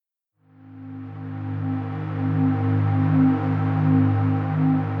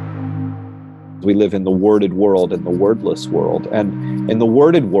We live in the worded world and the wordless world. And in the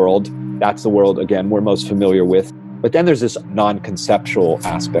worded world, that's the world, again, we're most familiar with. But then there's this non-conceptual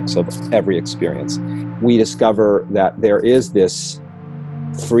aspects of every experience. We discover that there is this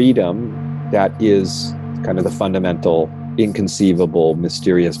freedom that is kind of the fundamental, inconceivable,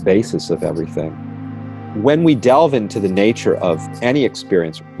 mysterious basis of everything. When we delve into the nature of any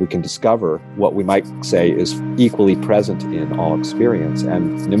experience, we can discover what we might say is equally present in all experience.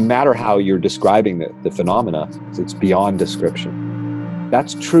 And no matter how you're describing the phenomena, it's beyond description.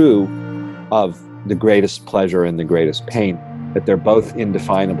 That's true of the greatest pleasure and the greatest pain, that they're both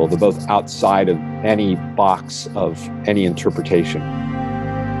indefinable. They're both outside of any box of any interpretation.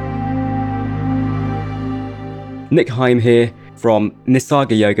 Nick Heim here from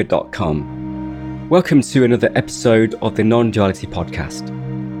nisargayoga.com. Welcome to another episode of the Nonduality podcast.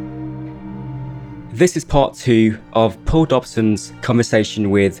 This is part 2 of Paul Dobson's conversation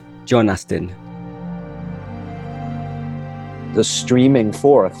with John Astin. The streaming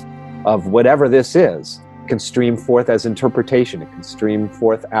forth of whatever this is can stream forth as interpretation. It can stream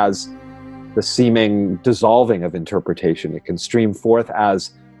forth as the seeming dissolving of interpretation. It can stream forth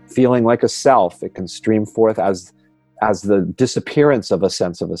as feeling like a self. It can stream forth as the disappearance of a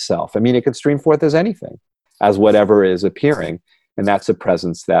sense of a self. I mean, it can stream forth as anything, as whatever is appearing. And that's a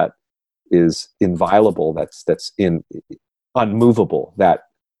presence that is inviolable, that's unmovable, that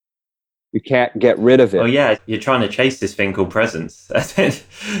you can't get rid of it. Oh yeah, you're trying to chase this thing called presence.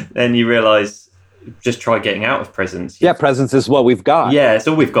 Then you realize, just try getting out of presence. Yeah, presence is what we've got. Yeah, it's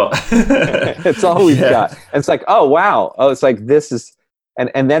all we've got. It's all we've got. And it's like, oh, wow. Oh, it's like, this is...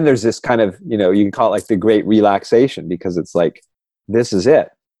 And then there's this kind of, you can call it like the great relaxation, because it's like, this is it,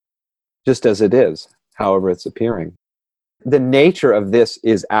 just as it is, however it's appearing. The nature of this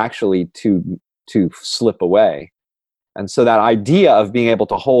is actually to slip away. And so that idea of being able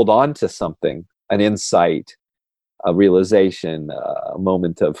to hold on to something, an insight, a realization, a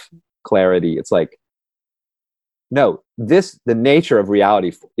moment of clarity, it's like, no, the nature of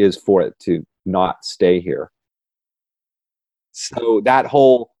reality is for it to not stay here. So that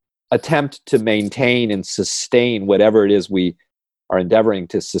whole attempt to maintain and sustain whatever it is we are endeavoring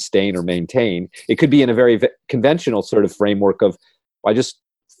to sustain or maintain, it could be in a very conventional sort of framework of, I just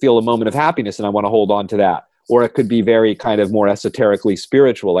feel a moment of happiness and I want to hold on to that. Or it could be very kind of more esoterically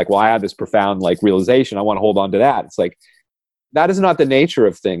spiritual, like, well, I had this profound like realization, I want to hold on to that. It's like, that is not the nature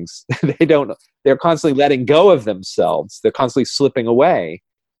of things. They're constantly letting go of themselves. They're constantly slipping away.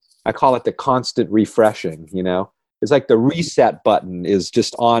 I call it the constant refreshing, It's like the reset button is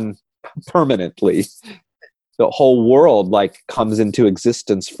just on permanently. The whole world like comes into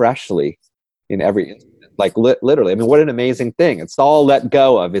existence freshly in every instant. Like literally. I mean, what an amazing thing. It's all let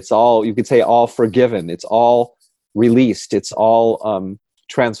go of. It's all, you could say, all forgiven. It's all released. It's all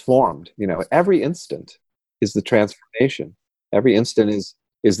transformed. Every instant is the transformation. Every instant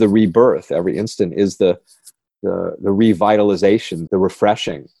is the rebirth. Every instant is the revitalization, the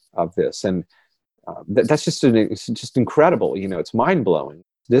refreshing of this. And that's it's just incredible. It's mind-blowing.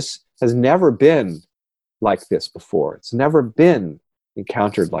 This has never been like this before. It's never been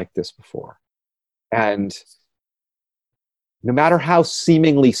encountered like this before. And no matter how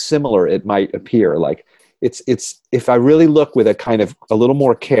seemingly similar it might appear, like it's if I really look with a kind of a little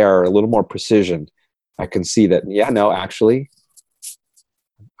more care, a little more precision, I can see that, yeah, no, actually,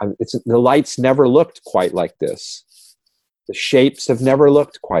 the lights never looked quite like this. The shapes have never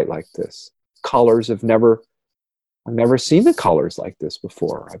looked quite like this. Colors I've never seen the colors like this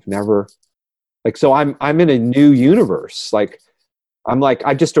before. I've never, so I'm in a new universe.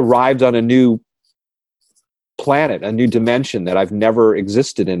 I just arrived on a new planet, a new dimension that I've never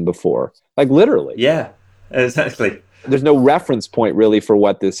existed in before. Literally. Yeah, exactly. There's no reference point really for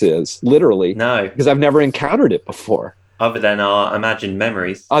what this is, literally. No. Because I've never encountered it before. Other than our imagined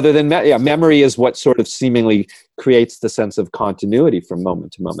memories. Other than, memory is what sort of seemingly creates the sense of continuity from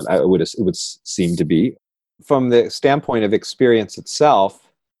moment to moment. It would seem to be. From the standpoint of experience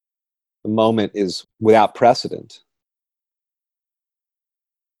itself, the moment is without precedent.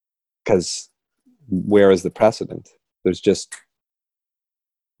 Because where is the precedent? There's just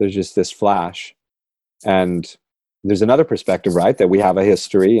this flash. And there's another perspective, right? That we have a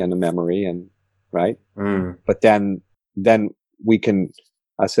history and a memory, and right? Mm. But then we can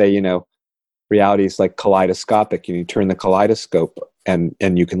say, reality is like kaleidoscopic. You turn the kaleidoscope and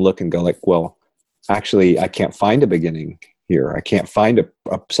you can look and go like, well, actually, I can't find a beginning here. I can't find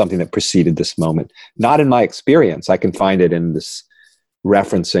something that preceded this moment. Not in my experience. I can find it in this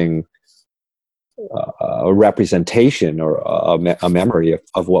referencing a representation or a memory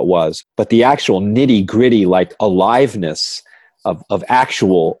of what was. But the actual nitty gritty, like aliveness of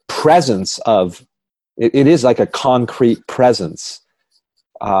actual presence of it is like a concrete presence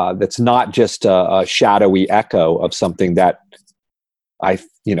that's not just a shadowy echo of something that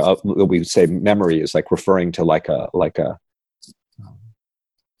we would say memory is like referring to like a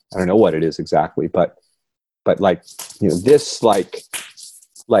I don't know what it is exactly, but like, this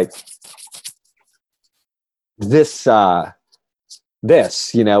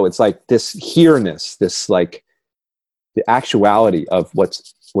this, it's like this here-ness, this like the actuality of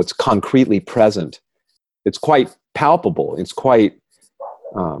what's concretely present. It's quite palpable. It's quite,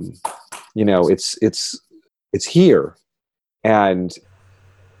 it's here, and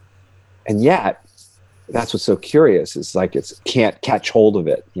yet that's what's so curious. It's like can't catch hold of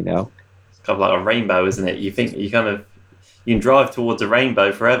it. It's kind of like a rainbow, isn't it? You think you can drive towards a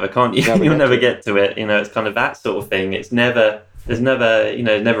rainbow forever, can't you? You'll never get to it. It's kind of that sort of thing. There's never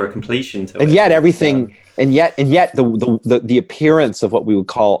never a completion to it. And yet everything, and yet the appearance of what we would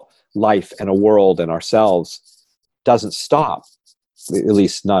call life and a world and ourselves doesn't stop. At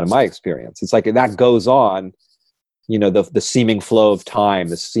least not in my experience. It's like that goes on. The seeming flow of time,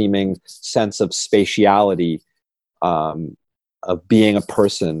 the seeming sense of spatiality, of being a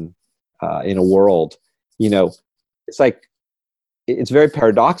person in a world. It's like, it's very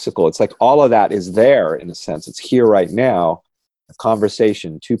paradoxical. It's like all of that is there in a sense. It's here right now. A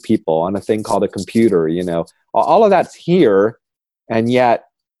conversation, two people on a thing called a computer. All of that's here, and yet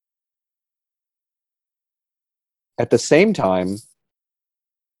at the same time,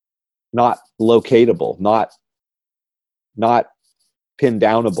 not locatable, not pin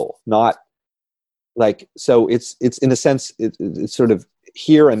downable, not like, so it's in a sense it's sort of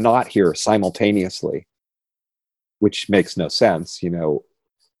here and not here simultaneously, which makes no sense, in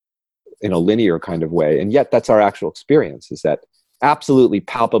a linear kind of way. And yet that's our actual experience, is that absolutely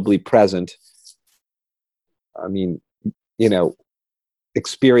palpably present. I mean,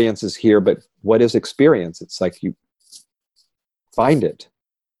 experience is here, but what is experience? It's like you find it.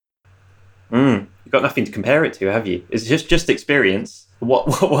 You've got nothing to compare it to, have you? It's just experience.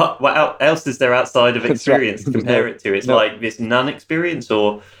 What else is there outside of experience to compare it to? It's like this non-experience,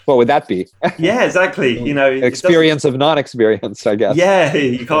 or what would that be? Yeah, exactly. Experience of non-experience, I guess. Yeah,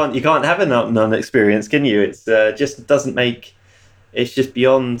 you can't have a non-experience, can you? It's just doesn't make. It's just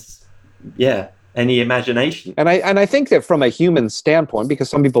beyond, any imagination. And I think that from a human standpoint, because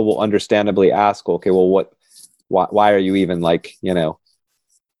some people will understandably ask, okay, well, why are you even like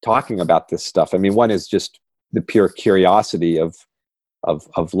talking about this stuff? I mean, one is just the pure curiosity of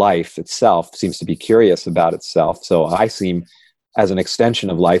life itself, seems to be curious about itself. So I seem, as an extension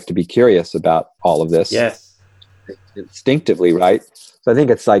of life, to be curious about all of this. Yes, instinctively, right? So I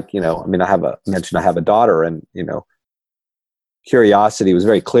think it's like, I mean, I have a daughter, and curiosity was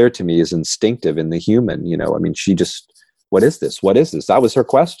very clear to me is instinctive in the human. I mean, she just, what is this? What is this? That was her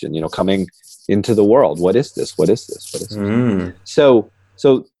question. Coming into the world. What is this? What is this? What is this?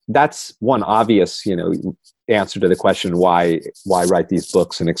 So that's one obvious, answer to the question, why write these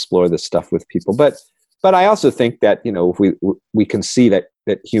books and explore this stuff with people. But I also think that, if we can see that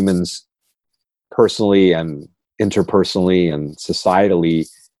humans personally and interpersonally and societally,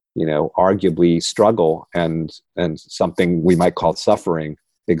 arguably struggle, and something we might call suffering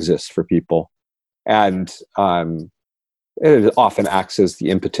exists for people. And it often acts as the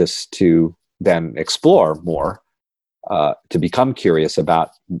impetus to then explore more, to become curious about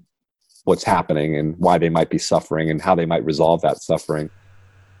what's happening and why they might be suffering and how they might resolve that suffering.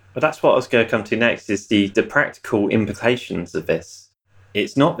 But that's what I was going to come to next, is the practical implications of this.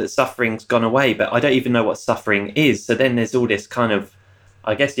 It's not that suffering's gone away, but I don't even know what suffering is. So then there's all this kind of,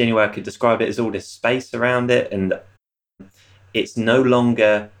 I guess the only way I could describe it is all this space around it, and it's no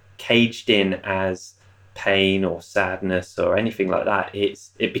longer caged in as pain or sadness or anything like that.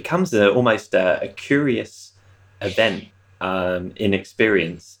 It becomes almost a curious event in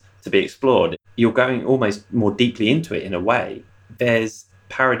experience to be explored. You're going almost more deeply into it in a way. There's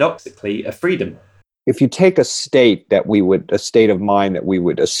paradoxically a freedom. If you take a state of mind that we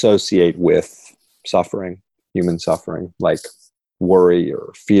would associate with suffering, human suffering, like worry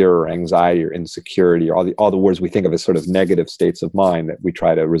or fear or anxiety or insecurity, or all the words we think of as sort of negative states of mind that we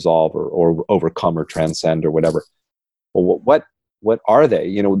try to resolve or overcome or transcend or whatever. Well, what are they?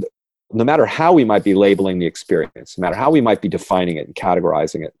 No matter how we might be labeling the experience, no matter how we might be defining it and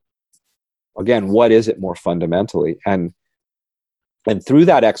categorizing it, again, what is it more fundamentally? And through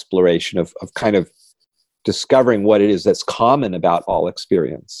that exploration of kind of discovering what it is that's common about all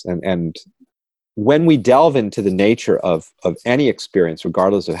experience, and when we delve into the nature of any experience,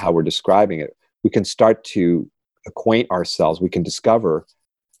 regardless of how we're describing it, we can start to acquaint ourselves. We can discover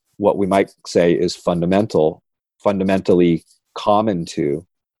what we might say is fundamentally common to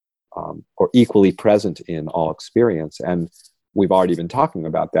or equally present in all experience. And we've already been talking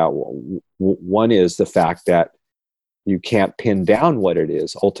about that. One is the fact that you can't pin down what it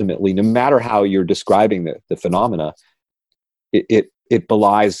is. Ultimately, no matter how you're describing the phenomena, it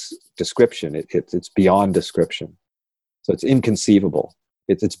belies description. It's beyond description. So it's inconceivable.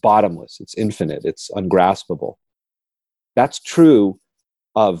 It's bottomless. It's infinite. It's ungraspable. That's true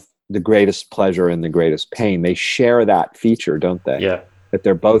of the greatest pleasure and the greatest pain. They share that feature, don't they? Yeah. That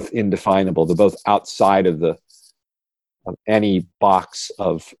they're both indefinable. They're both outside of any box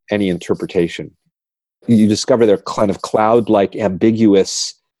of any interpretation. You discover their kind of cloud-like,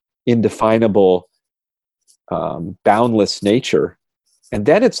 ambiguous, indefinable, boundless nature. And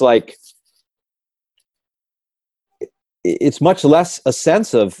then it's like, it's much less a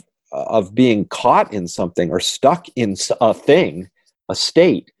sense of being caught in something or stuck in a thing, a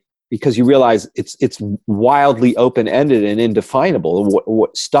state, because you realize it's wildly open-ended and indefinable.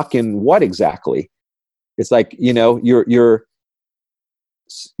 What stuck in what exactly? It's like, you're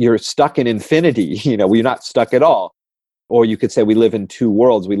stuck in infinity. You're not stuck at all. Or you could say we live in two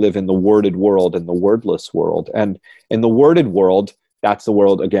worlds. We live in the worded world and the wordless world. And in the worded world, that's the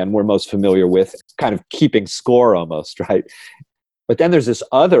world, again, we're most familiar with, kind of keeping score almost, right? But then there's this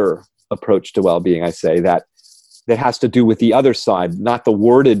other approach to well-being, I say, that has to do with the other side, not the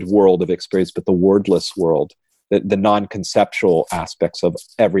worded world of experience, but the wordless world, the non-conceptual aspects of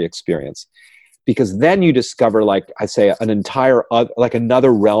every experience. Because then you discover, like I say, an entire, like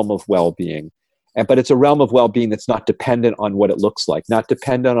another realm of well-being. But it's a realm of well-being that's not dependent on what it looks like, not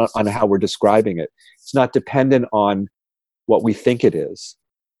dependent on how we're describing it. It's not dependent on what we think it is.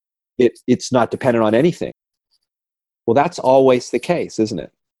 It's not dependent on anything. Well, that's always the case, isn't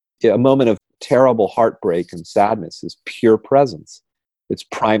it? A moment of terrible heartbreak and sadness is pure presence. It's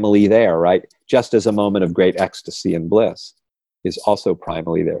primally there, right? Just as a moment of great ecstasy and bliss is also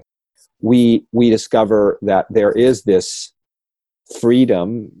primally there. We discover that there is this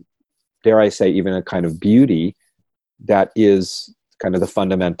freedom, dare I say, even a kind of beauty that is kind of the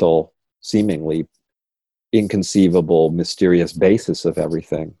fundamental, seemingly inconceivable, mysterious basis of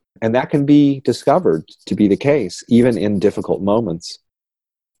everything. And that can be discovered to be the case, even in difficult moments.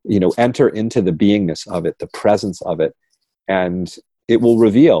 Enter into the beingness of it, the presence of it, and it will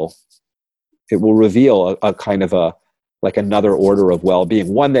reveal a kind of like another order of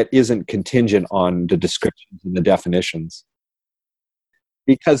well-being, one that isn't contingent on the descriptions and the definitions.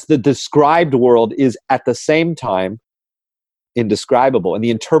 Because the described world is at the same time indescribable, and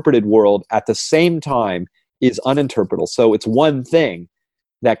the interpreted world at the same time is uninterpretable. So it's one thing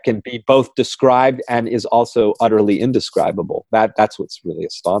that can be both described and is also utterly indescribable. That's what's really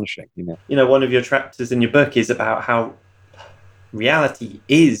astonishing. One of your chapters in your book is about how reality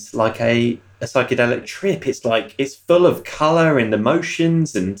is like a psychedelic trip. It's like it's full of color and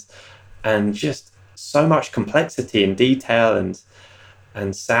emotions and just so much complexity and detail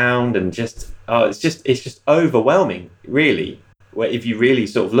and sound and just it's just overwhelming, really. Where if you really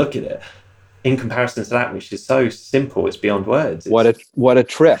sort of look at it, in comparison to that, which is so simple, it's beyond words. What a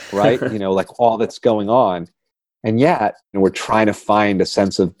trip, right? Like all that's going on. And yet, we're trying to find a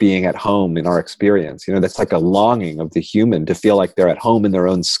sense of being at home in our experience. That's like a longing of the human to feel like they're at home in their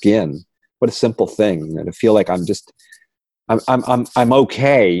own skin. What a simple thing, to feel like I'm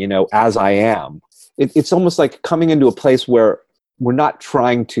okay, as I am. It's almost like coming into a place where we're not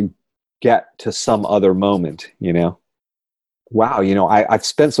trying to get to some other moment, Wow, I've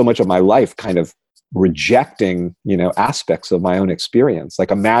spent so much of my life kind of rejecting, aspects of my own experience,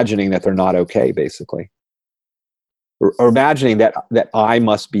 like imagining that they're not okay, basically. Or imagining that I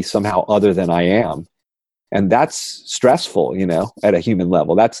must be somehow other than I am. And that's stressful, at a human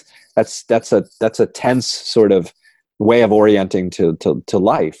level. That's a tense sort of way of orienting to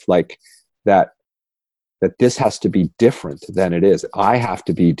life, like that this has to be different than it is. I have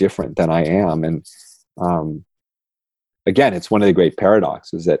to be different than I am. And again, it's one of the great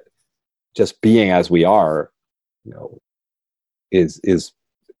paradoxes that just being as we are,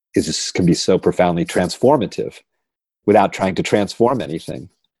 can be so profoundly transformative without trying to transform anything,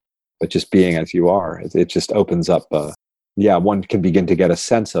 but just being as you are. It just opens up. One can begin to get a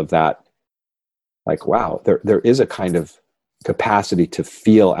sense of that. Like, wow, there is a kind of capacity to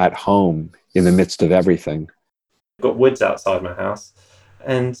feel at home in the midst of everything. I've got woods outside my house,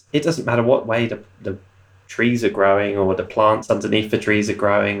 and it doesn't matter what way the trees are growing or the plants underneath the trees are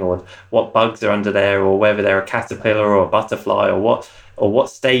growing or what bugs are under there or whether they're a caterpillar or a butterfly or what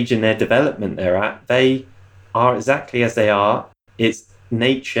stage in their development they're at. They are exactly as they are. It's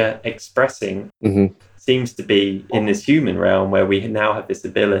nature expressing. Mm-hmm. Seems to be in this human realm where we now have this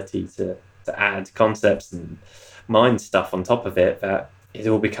ability to to add concepts and mind stuff on top of it, that it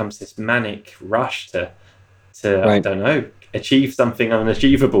all becomes this manic rush to I Right. don't know, achieve something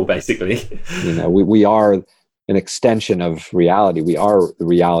unachievable, basically. We are an extension of reality. We are the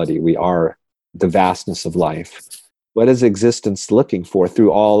reality. We are the vastness of life. What is existence looking for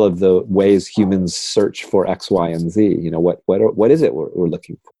through all of the ways humans search for X, Y, and Z? What is it we're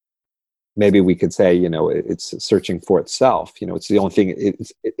looking for? Maybe we could say, it's searching for itself. It's the only thing.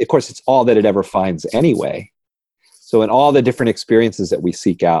 Of course, it's all that it ever finds anyway. So in all the different experiences that we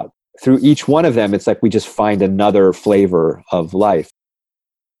seek out, through each one of them, it's like we just find another flavor of life.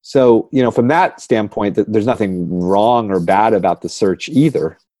 So, from that standpoint, there's nothing wrong or bad about the search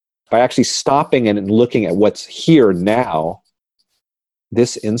either. By actually stopping and looking at what's here now,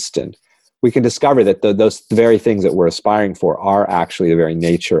 this instant, we can discover that those very things that we're aspiring for are actually the very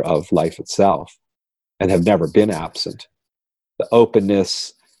nature of life itself and have never been absent. The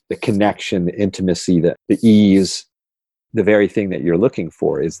openness, the connection, the intimacy, the ease, the very thing that you're looking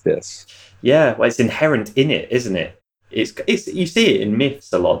for is this. Yeah, well, it's inherent in it, isn't it? It's you see it in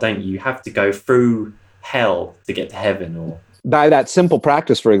myths a lot, don't you? You have to go through hell to get to heaven, or by that simple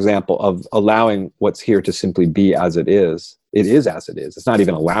practice, for example, of allowing what's here to simply be as it is as it is. It's not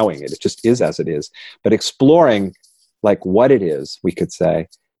even allowing it. It just is as it is. But exploring like what it is, we could say,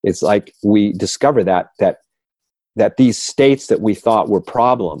 it's like we discover that these states that we thought were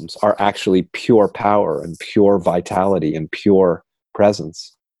problems are actually pure power and pure vitality and pure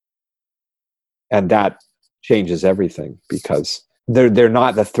presence. And that changes everything because they're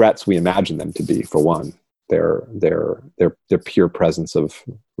not the threats we imagine them to be, for one. They're pure presence of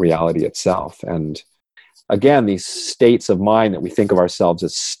reality itself. And again, these states of mind that we think of ourselves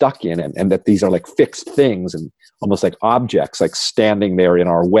as stuck in, and that these are like fixed things and almost like objects, like standing there in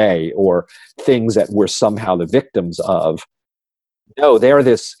our way, or things that we're somehow the victims of. No, they're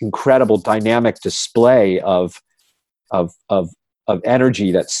this incredible dynamic display of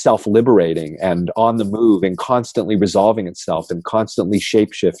energy that's self-liberating and on the move and constantly resolving itself and constantly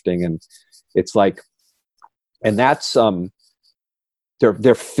shape-shifting. And it's like, and that's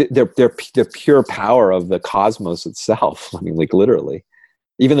they're pure power of the cosmos itself. I mean, like literally,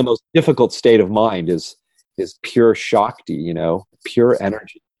 even the most difficult state of mind is pure Shakti, pure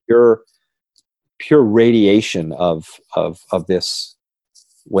energy, pure radiation of this,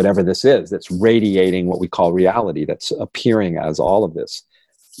 whatever this is, that's radiating what we call reality, that's appearing as all of this.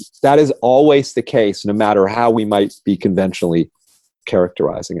 That is always the case, no matter how we might be conventionally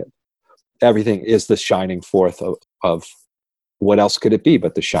characterizing it. Everything is the shining forth of what else could it be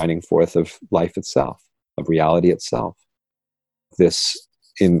but the shining forth of life itself, of reality itself. This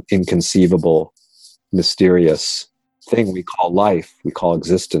inconceivable, mysterious thing we call life, we call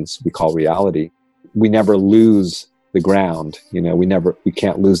existence, we call reality. We never lose the ground. We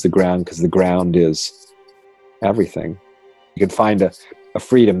can't lose the ground because the ground is everything. You can find a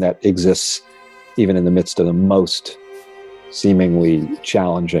freedom that exists even in the midst of the most seemingly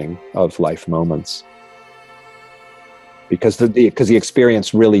challenging of life moments. Because the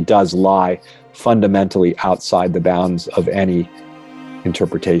experience really does lie fundamentally outside the bounds of any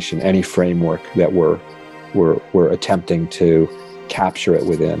interpretation, any framework that we're attempting to capture it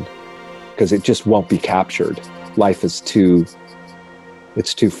within. Because it just won't be captured. Life is too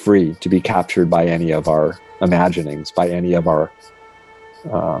free to be captured by any of our imaginings, by any of our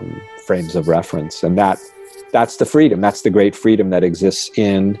frames of reference. And that's the freedom. That's the great freedom that exists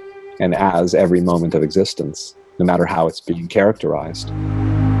in and as every moment of existence, no matter how it's being characterized.